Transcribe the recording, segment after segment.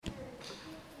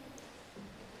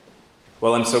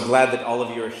Well, I'm so glad that all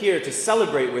of you are here to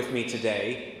celebrate with me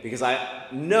today, because I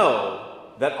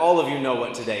know that all of you know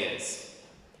what today is.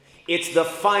 It's the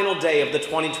final day of the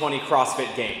 2020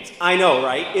 CrossFit Games. I know,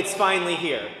 right? It's finally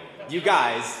here. You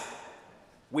guys,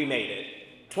 we made it.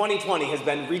 2020 has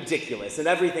been ridiculous, and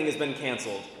everything has been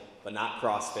canceled, but not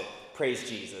CrossFit. Praise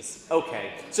Jesus.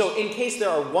 Okay, so in case there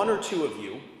are one or two of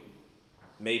you,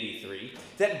 maybe three,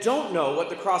 that don't know what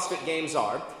the CrossFit Games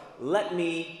are, let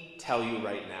me tell you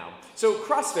right now. So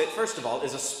CrossFit, first of all,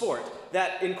 is a sport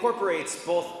that incorporates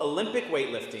both Olympic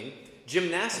weightlifting,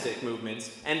 gymnastic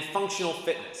movements, and functional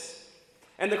fitness.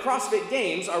 And the CrossFit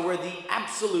Games are where the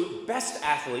absolute best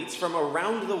athletes from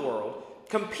around the world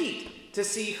compete to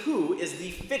see who is the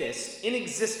fittest in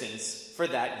existence for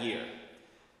that year.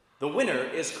 The winner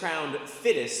is crowned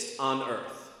fittest on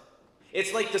earth.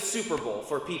 It's like the Super Bowl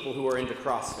for people who are into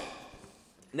CrossFit.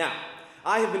 Now,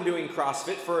 I have been doing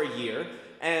CrossFit for a year,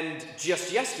 and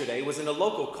just yesterday was in a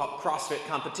local CrossFit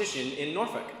competition in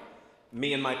Norfolk.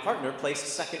 Me and my partner placed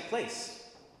second place.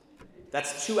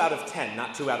 That's 2 out of 10,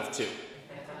 not 2 out of 2.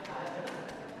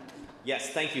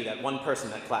 Yes, thank you, that one person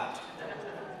that clapped.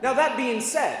 Now that being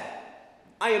said,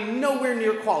 I am nowhere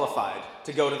near qualified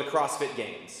to go to the CrossFit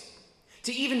Games.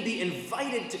 To even be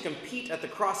invited to compete at the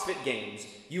CrossFit Games,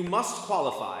 you must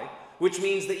qualify, which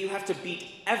means that you have to beat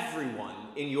everyone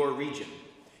in your region.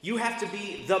 You have to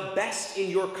be the best in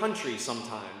your country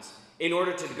sometimes in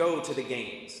order to go to the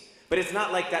Games. But it's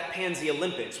not like that Pansy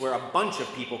Olympics where a bunch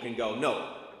of people can go.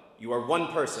 No, you are one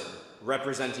person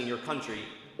representing your country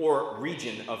or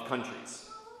region of countries.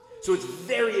 So it's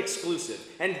very exclusive.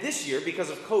 And this year,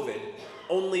 because of COVID,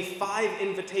 only 5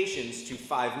 invitations to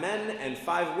 5 men and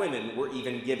 5 women were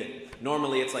even given.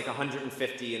 Normally it's like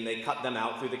 150 and they cut them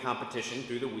out through the competition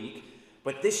through the week.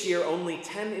 But this year only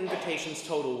 10 invitations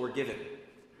total were given.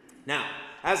 Now,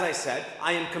 as I said,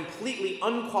 I am completely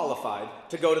unqualified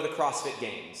to go to the CrossFit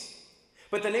Games.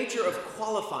 But the nature of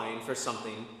qualifying for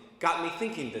something got me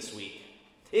thinking this week.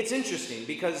 It's interesting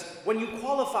because when you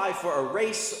qualify for a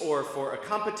race or for a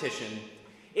competition,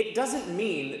 it doesn't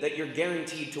mean that you're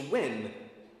guaranteed to win.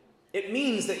 It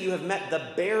means that you have met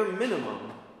the bare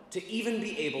minimum to even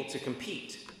be able to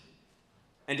compete.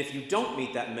 And if you don't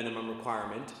meet that minimum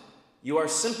requirement, you are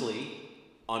simply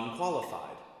unqualified.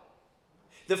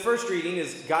 The first reading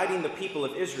is guiding the people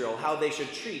of Israel how they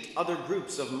should treat other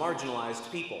groups of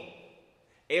marginalized people.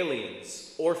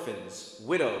 Aliens, orphans,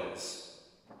 widows,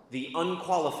 the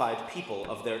unqualified people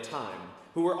of their time,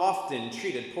 who were often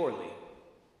treated poorly.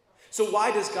 So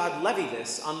why does God levy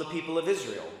this on the people of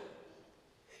Israel?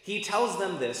 He tells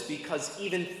them this because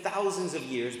even thousands of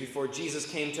years before Jesus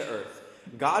came to earth,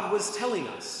 God was telling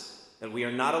us that we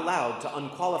are not allowed to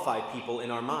unqualify people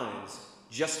in our minds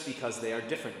just because they are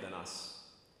different than us.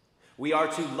 We are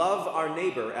to love our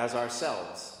neighbor as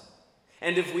ourselves.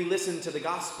 And if we listen to the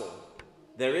gospel,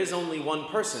 there is only one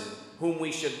person whom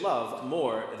we should love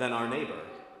more than our neighbor,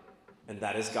 and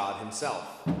that is God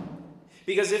himself.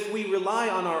 Because if we rely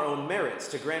on our own merits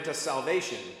to grant us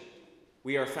salvation,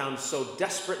 we are found so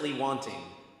desperately wanting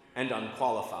and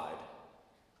unqualified.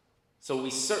 So we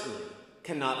certainly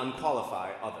cannot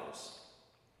unqualify others.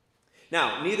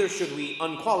 Now, neither should we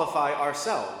unqualify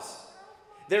ourselves.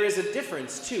 There is a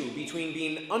difference, too, between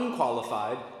being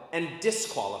unqualified and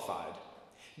disqualified.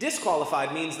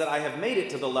 Disqualified means that I have made it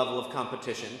to the level of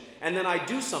competition, and then I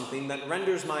do something that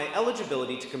renders my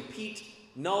eligibility to compete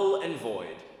null and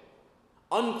void.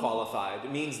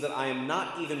 Unqualified means that I am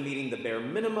not even meeting the bare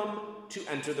minimum to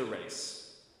enter the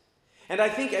race. And I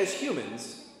think as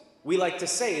humans, we like to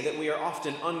say that we are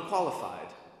often unqualified.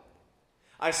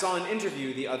 I saw an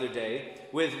interview the other day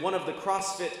with one of the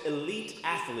CrossFit elite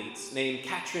athletes named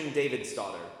Katrin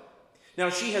Davidsdottir. Now,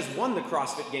 she has won the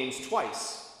CrossFit Games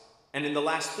twice, and in the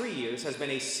last 3 years has been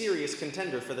a serious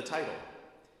contender for the title.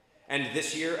 And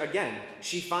this year, again,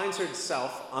 she finds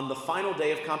herself on the final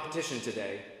day of competition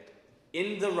today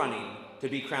in the running to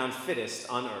be crowned fittest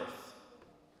on earth.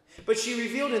 But she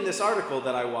revealed in this article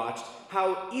that I watched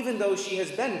how even though she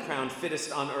has been crowned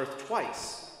fittest on earth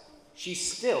twice, she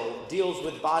still deals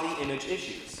with body image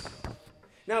issues.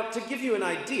 Now, to give you an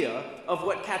idea of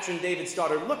what Katrin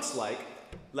Davidsdottir looks like,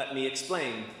 let me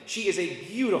explain. She is a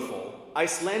beautiful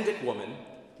Icelandic woman,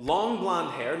 long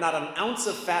blonde hair, not an ounce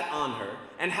of fat on her,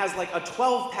 and has like a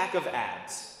 12-pack of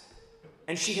abs.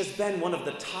 And she has been one of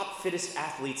the top fittest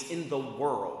athletes in the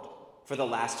world for the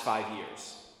last 5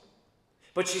 years.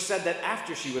 But she said that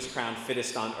after she was crowned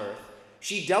fittest on earth,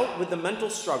 she dealt with the mental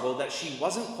struggle that she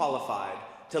wasn't qualified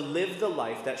to live the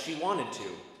life that she wanted to,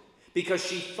 because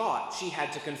she thought she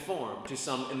had to conform to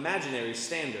some imaginary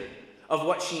standard of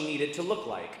what she needed to look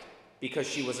like, because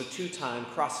she was a 2-time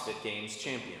CrossFit Games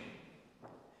champion.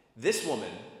 This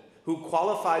woman, who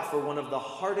qualified for one of the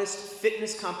hardest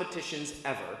fitness competitions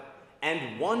ever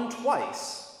and won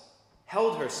twice,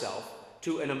 held herself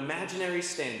to an imaginary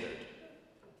standard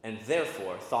and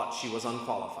therefore thought she was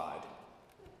unqualified.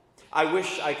 I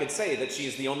wish I could say that she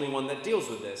is the only one that deals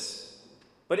with this,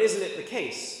 but isn't it the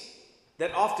case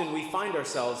that often we find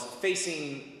ourselves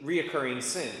facing reoccurring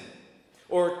sin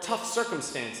or tough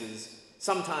circumstances,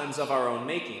 sometimes of our own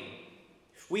making?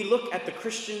 We look at the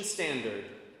Christian standard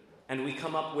and we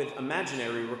come up with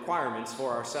imaginary requirements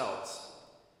for ourselves.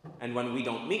 And when we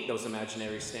don't meet those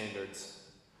imaginary standards,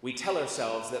 we tell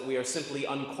ourselves that we are simply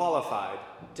unqualified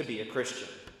to be a Christian.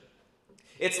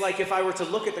 It's like if I were to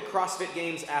look at the CrossFit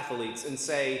Games athletes and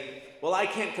say, well, I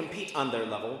can't compete on their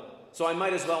level, so I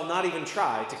might as well not even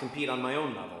try to compete on my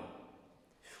own level.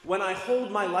 When I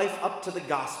hold my life up to the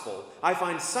gospel, I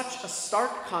find such a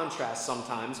stark contrast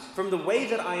sometimes from the way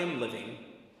that I am living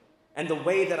and the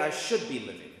way that I should be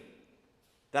living,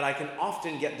 that I can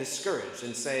often get discouraged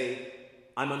and say,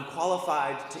 I'm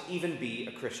unqualified to even be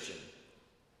a Christian.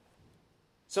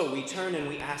 So we turn and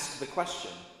we ask the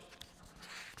question,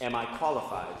 am I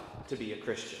qualified to be a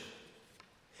Christian?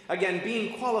 Again,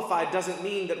 being qualified doesn't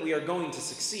mean that we are going to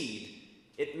succeed.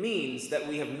 It means that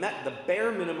we have met the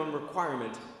bare minimum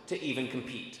requirement to even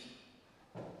compete.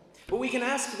 But we can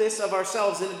ask this of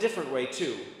ourselves in a different way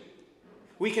too.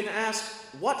 We can ask,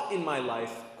 what in my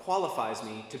life qualifies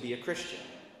me to be a Christian?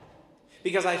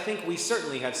 Because I think we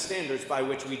certainly have standards by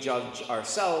which we judge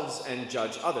ourselves and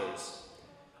judge others.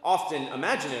 Often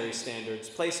imaginary standards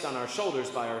placed on our shoulders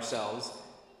by ourselves,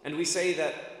 and we say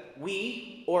that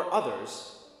we or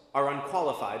others are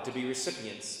unqualified to be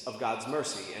recipients of God's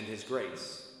mercy and His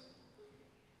grace.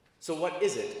 So what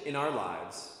is it in our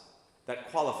lives that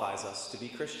qualifies us to be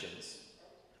Christians?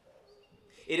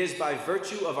 It is by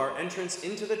virtue of our entrance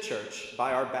into the church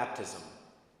by our baptism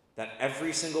that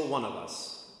every single one of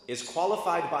us is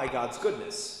qualified by God's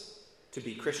goodness to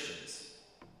be Christians.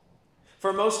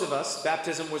 For most of us,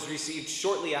 baptism was received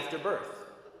shortly after birth.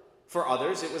 For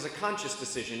others, it was a conscious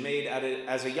decision made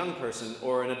as a young person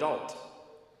or an adult.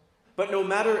 But no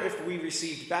matter if we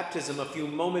received baptism a few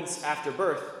moments after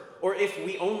birth, or if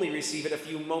we only receive it a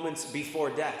few moments before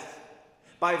death,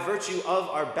 by virtue of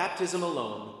our baptism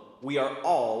alone, we are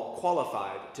all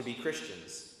qualified to be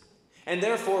Christians. And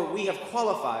therefore, we have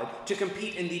qualified to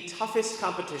compete in the toughest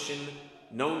competition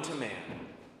known to man,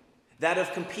 that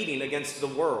of competing against the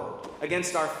world,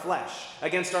 against our flesh,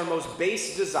 against our most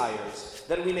base desires,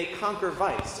 that we may conquer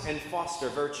vice and foster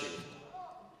virtue.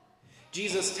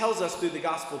 Jesus tells us through the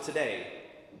gospel today,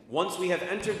 once we have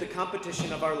entered the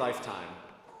competition of our lifetime,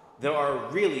 there are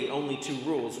really only two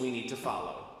rules we need to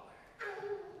follow.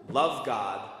 Love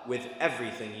God with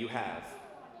everything you have,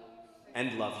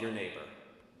 and love your neighbor.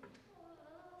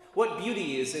 What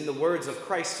beauty is in the words of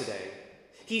Christ today.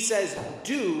 He says,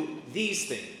 do these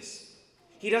things.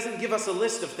 He doesn't give us a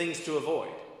list of things to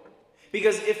avoid.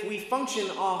 Because if we function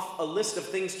off a list of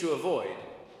things to avoid,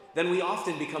 then we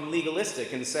often become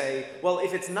legalistic and say, well,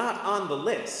 if it's not on the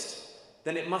list,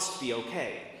 then it must be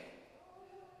okay.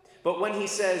 But when he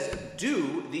says,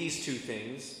 do these two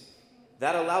things,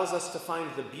 that allows us to find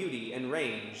the beauty and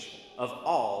range of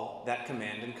all that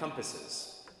command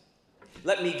encompasses.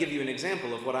 Let me give you an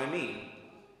example of what I mean.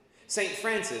 St.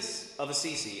 Francis of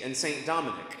Assisi and St.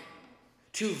 Dominic,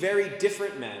 two very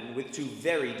different men with two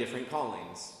very different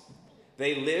callings.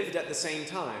 They lived at the same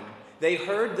time. They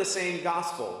heard the same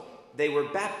gospel. They were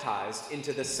baptized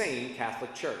into the same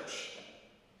Catholic Church.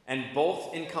 And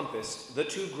both encompassed the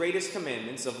two greatest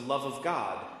commandments of love of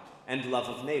God and love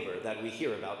of neighbor that we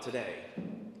hear about today.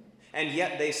 And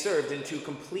yet they served in two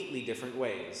completely different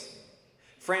ways.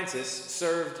 Francis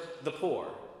served the poor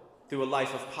through a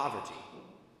life of poverty.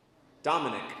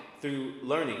 Dominic through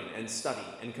learning and study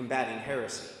and combating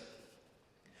heresy.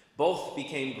 Both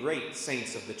became great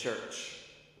saints of the church.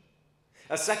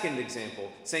 A second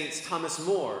example, Saints Thomas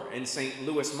More and St.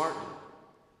 Louis Martin.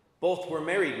 Both were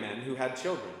married men who had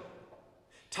children.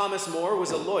 Thomas More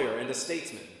was a lawyer and a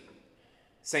statesman.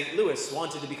 St. Louis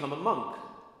wanted to become a monk,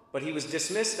 but he was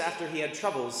dismissed after he had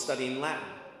troubles studying Latin,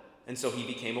 and so he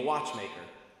became a watchmaker.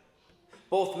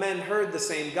 Both men heard the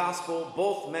same gospel.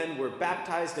 Both men were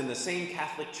baptized in the same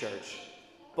Catholic Church.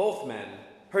 Both men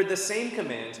heard the same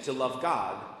command to love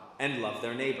God and love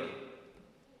their neighbor.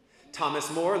 Thomas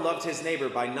More loved his neighbor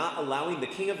by not allowing the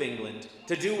King of England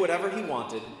to do whatever he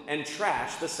wanted and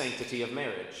trash the sanctity of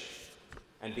marriage.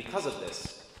 And because of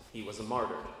this, he was a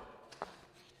martyr.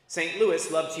 St.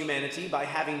 Louis loved humanity by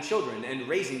having children and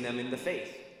raising them in the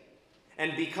faith.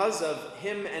 And because of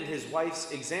him and his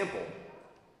wife's example,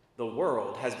 the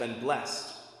world has been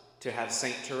blessed to have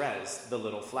St. Therese, the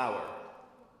Little Flower.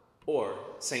 or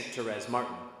St. Therese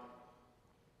Martin.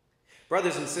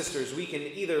 Brothers and sisters, we can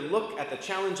either look at the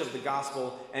challenge of the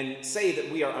gospel and say that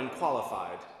we are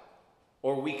unqualified,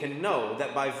 or we can know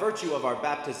that by virtue of our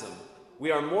baptism,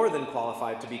 we are more than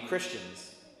qualified to be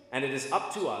Christians, and it is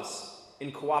up to us,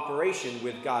 in cooperation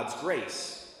with God's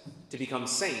grace, to become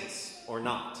saints or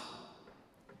not.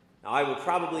 Now, I will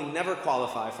probably never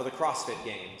qualify for the CrossFit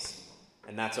Games,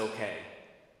 and that's okay,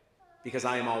 because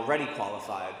I am already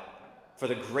qualified for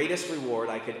the greatest reward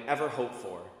I could ever hope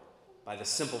for by the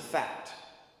simple fact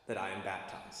that I am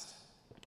baptized.